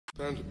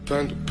I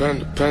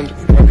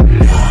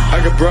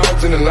got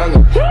broads in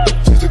Atlanta.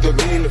 Just to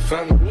me in the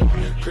family.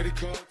 Credit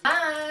card.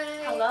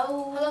 Hi.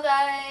 Hello. Hello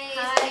guys.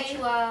 Hi.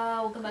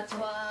 Konnichiwa. Welcome back to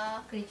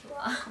Konnichiwa.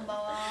 Konnichiwa.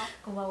 Konbanwa.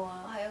 Konbanwa.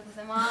 Ohayou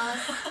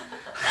gozaimasu.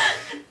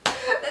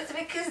 That's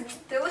because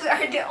those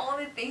are the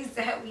only things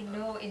that we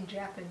know in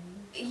Japanese.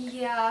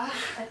 Yeah.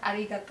 And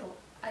arigato.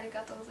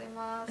 Arigatou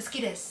gozaimasu. 好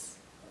きです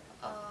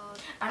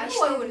I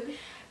Actually, know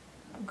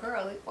what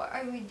girl, like, why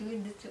are we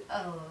doing this to?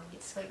 Oh,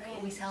 it's like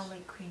we Cringe. sound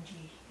like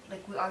cringy.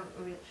 Like we are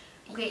really.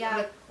 Okay, Yeah.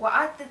 like, what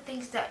are the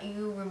things that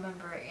you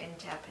remember in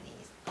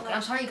Japanese? Okay,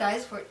 I'm sorry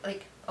guys for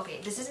like. Okay,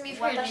 this is me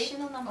for a day. 私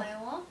の名前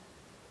は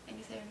Can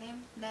you say your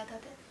name? レタ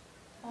です。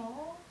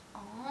Oh,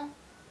 Oh.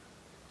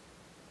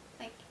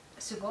 Like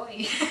すご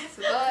い。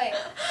すごい。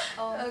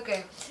Oh.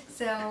 Okay,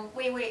 so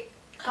Wait.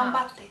 頑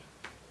張って。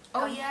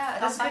 oh yeah,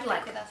 that's 頑 good 張っ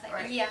like てください。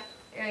 right. Yeah.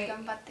 Right.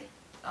 頑張って。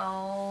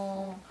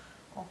 Oh,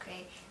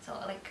 okay. So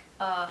like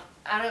I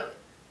don't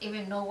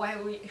even know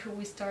who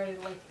we started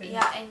like this.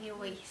 Yeah.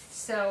 Anyways.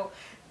 So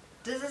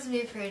this is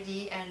me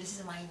Ferdy and this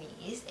is my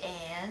niece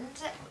and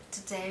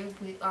today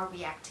we are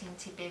reacting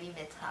to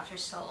BABYMETAL after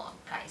so long,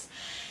 guys.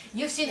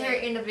 You've seen her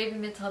in the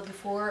BABYMETAL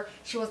before.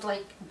 She was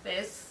like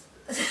this.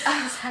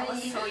 I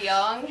was so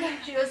young.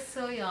 She was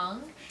so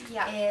young.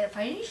 Yeah. And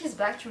finally she's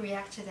back to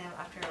react to them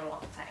after a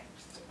long time.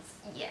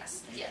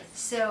 Yes. Yes.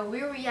 So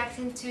we're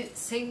reacting to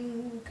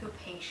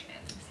Syncopation.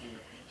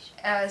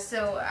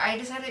 So I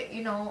decided,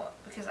 you know,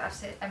 because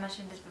I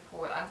mentioned this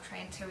before, I'm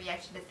trying to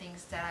react to the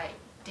things that I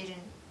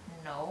didn't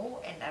know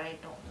and that I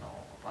don't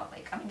know about,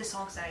 like, I mean the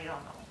songs that I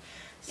don't know.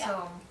 Yeah.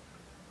 So,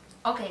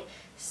 okay,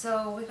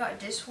 so we got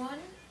this one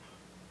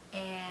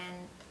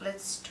and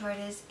let's try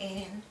this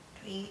in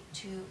 3,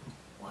 2,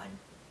 1.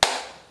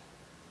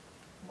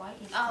 Why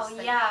is this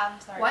like, yeah. I'm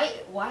sorry.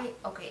 why,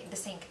 okay, the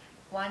sync.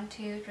 1,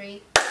 2,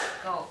 3,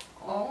 go.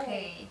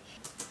 Okay.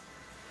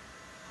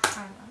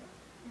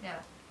 Yeah.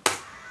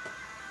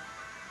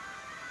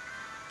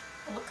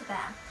 Look at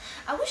that.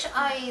 I wish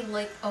I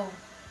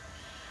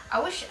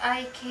wish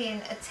I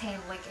can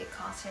attend like a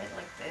concert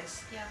like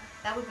this. Yeah.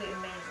 That would be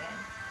amazing.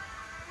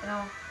 You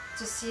know,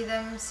 to see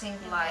them sing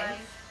live.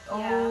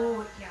 Yeah.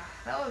 Oh yeah,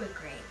 that would be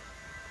great.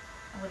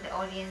 And with the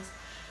audience,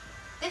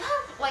 they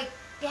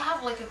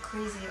have like a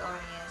crazy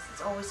audience.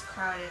 It's always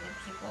crowded and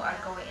people are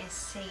going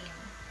insane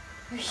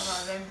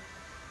about them.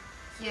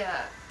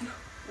 Yeah.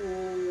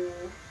 Oh.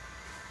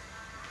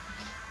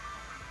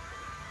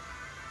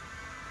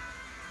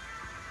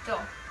 Go.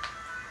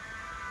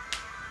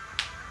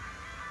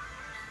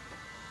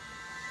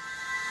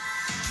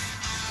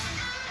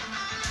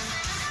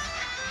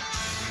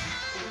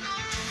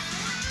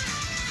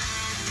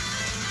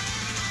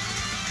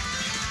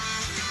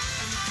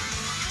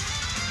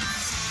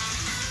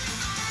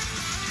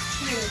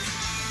 Cute.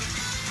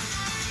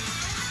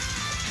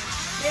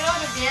 You know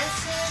the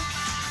dances,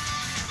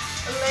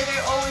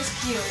 they're always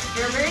cute.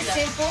 They're very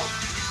simple,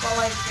 but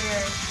like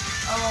they're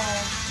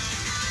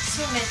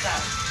Sumeta.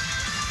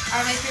 I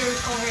don't know if you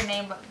recall her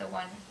name, but the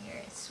one here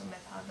is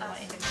Sumeta, the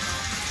one in the middle.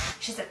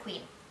 She's a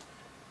queen.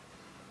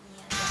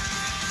 Yeah.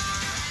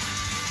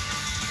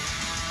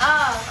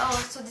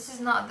 So this is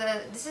not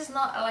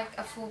like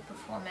a full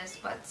performance,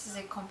 but this is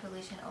a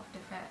compilation of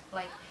different,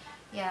 like,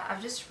 yeah,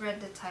 I've just read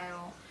the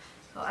title.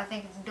 So I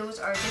think those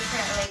are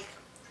different like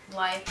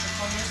live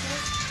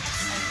performances.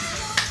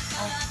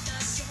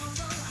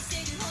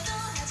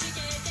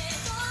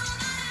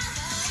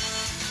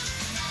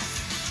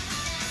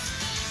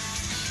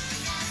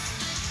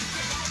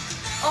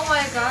 Oh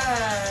my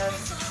god,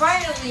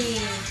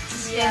 finally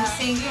them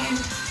singing.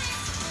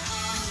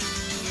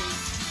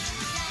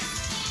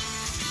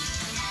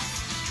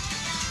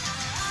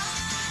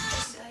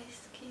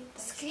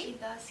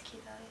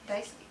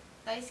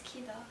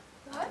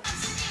 What?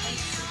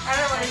 I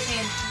don't know what it's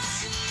saying.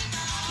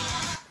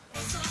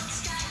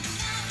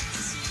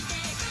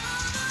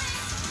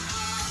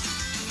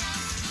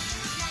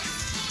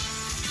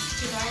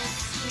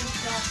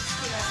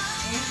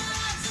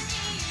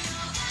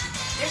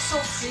 They're so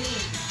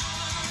pretty.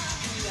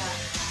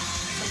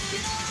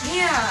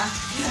 Yeah.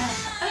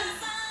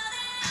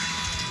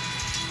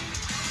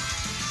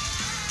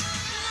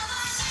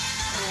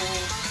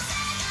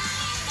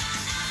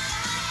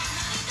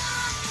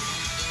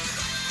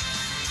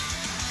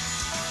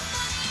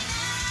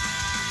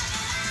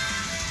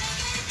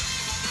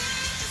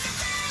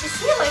 You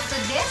see, like the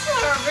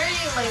dances are very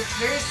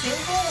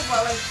simple,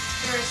 but like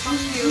they're so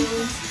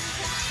cute.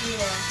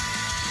 Yeah.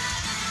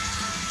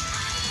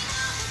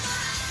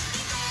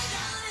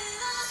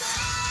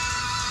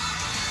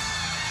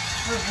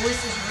 Her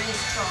voice is really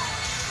strong.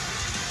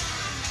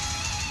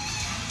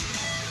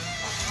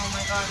 Oh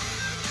my god.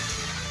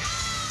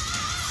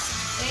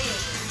 Hey.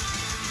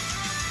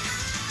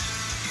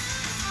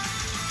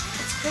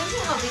 It's crazy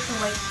how they can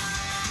like,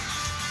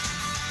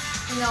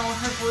 you know,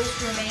 her voice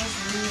remains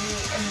really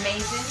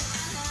amazing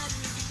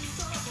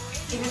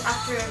even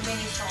after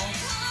many songs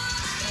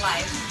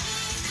live.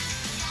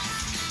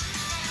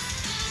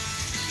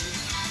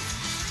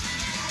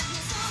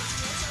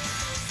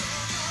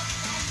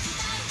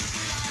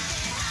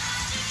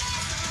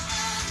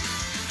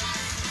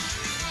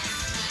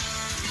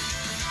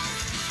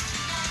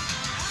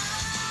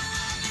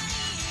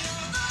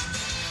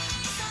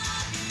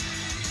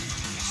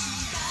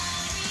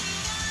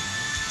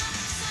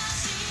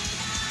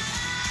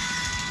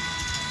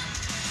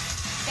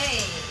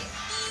 Hey.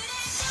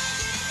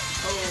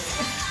 Oh,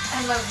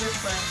 I love this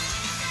one.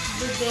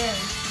 The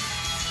dance.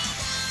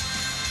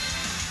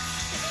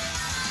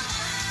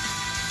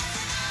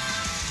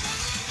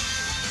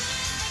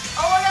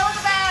 Oh, that was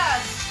the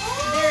best.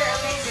 They're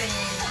amazing.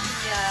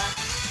 Yeah.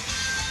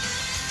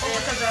 Oh,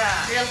 look at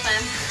that. Real fan.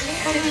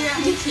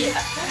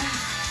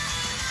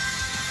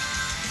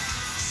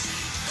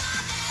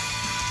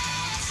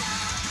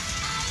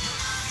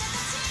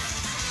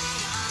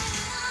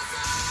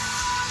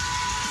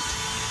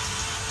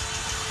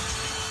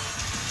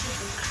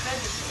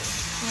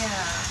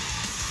 Yeah.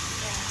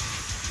 Yeah.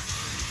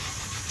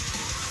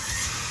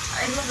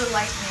 I love the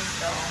lightning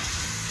though.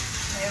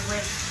 They're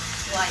red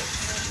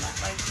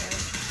lights like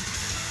this.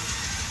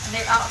 And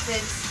their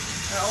outfits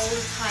are all the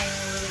time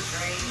really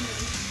great.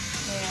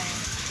 Yeah.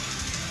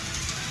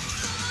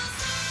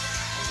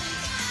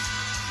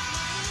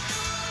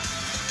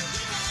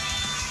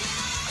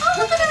 Oh,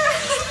 look at her!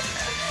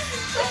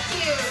 So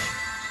cute.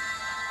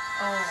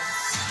 Oh.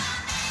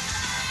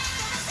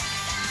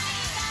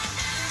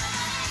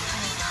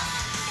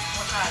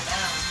 Look at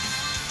them.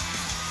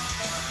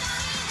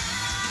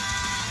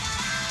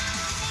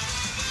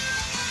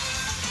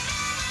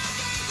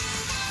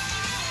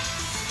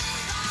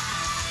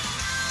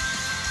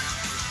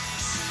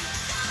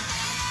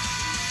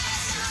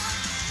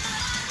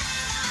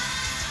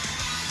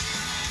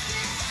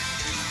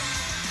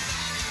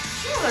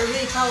 She has a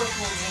really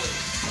powerful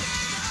voice,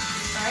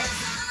 right?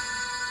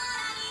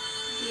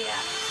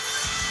 Yeah.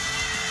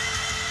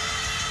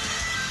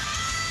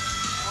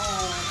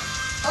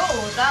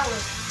 Oh, that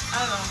was, I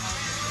don't know how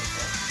to put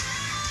this.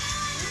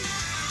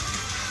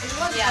 It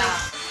was Yeah.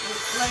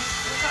 like,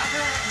 look at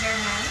their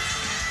hands.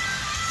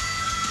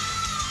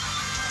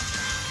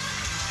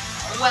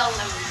 Well,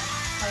 never mind.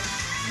 Like,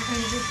 you can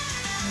just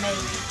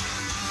maybe.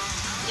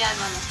 Yeah,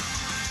 no.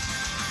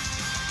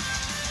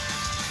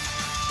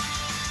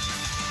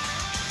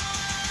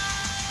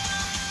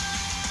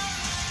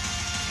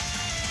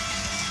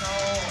 So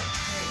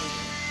pretty.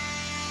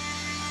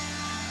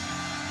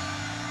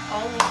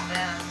 All of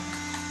them.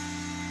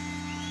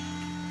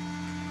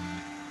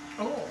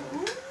 Oh.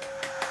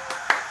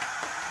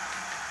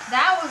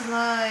 That was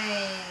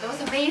nice. That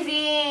was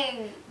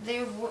amazing. They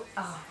were,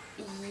 oh.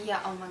 Yeah,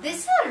 oh my god.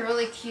 This sounded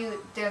really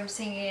cute, them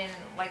singing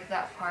like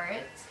that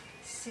part.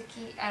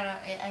 Siki,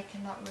 I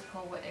cannot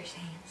recall what they're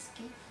saying.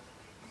 Siki?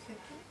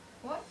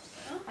 What?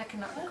 Huh? I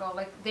cannot recall,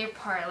 like their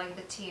part, like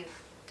the teeth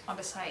on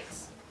the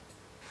sides.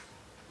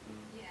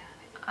 Yeah.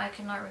 I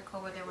cannot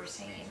recall what they were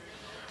saying.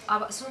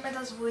 But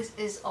Sumeda's voice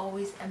is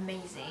always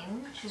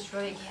amazing. She's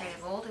really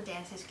incredible. The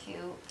dance is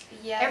cute.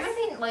 Yeah.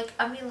 Everything, like,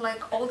 I mean,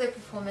 like all their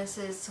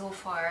performances so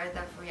far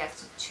that I've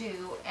reacted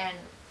to, and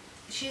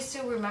she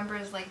still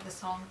remembers like the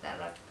songs that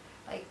I've,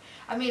 like,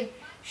 I mean,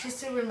 she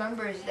still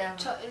remembers them.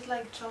 It's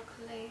like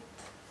chocolate.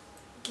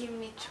 Give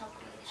me chocolate.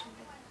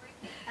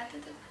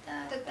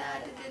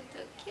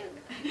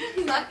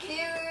 Cute. Not cute.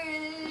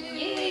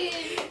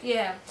 Yeah.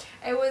 Yeah,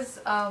 it was.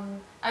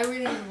 I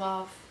really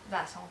love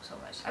that song so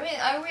much. I mean,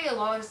 I really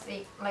love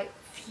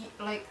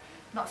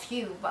not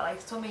few, but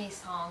like so many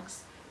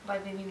songs by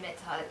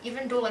BABYMETAL.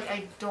 Even though like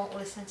I don't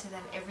listen to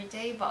them every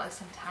day, but like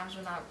sometimes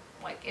when I'm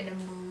like in a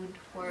mood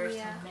for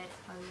some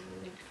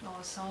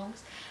metal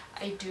songs,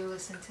 I do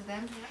listen to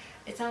them.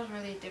 Yeah. It sounds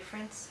really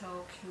different,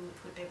 so cute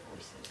with their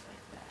voices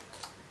like that.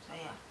 So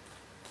yeah.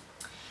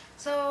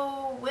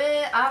 So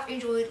I've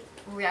enjoyed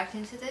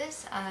reacting to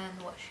this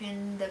and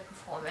watching the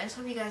performance.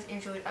 Hope you guys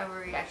enjoyed our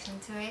reaction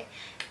to it,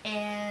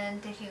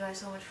 and thank you guys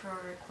so much for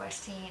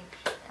requesting.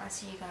 I'll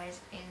see you guys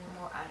in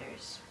more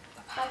others.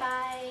 Bye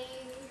bye.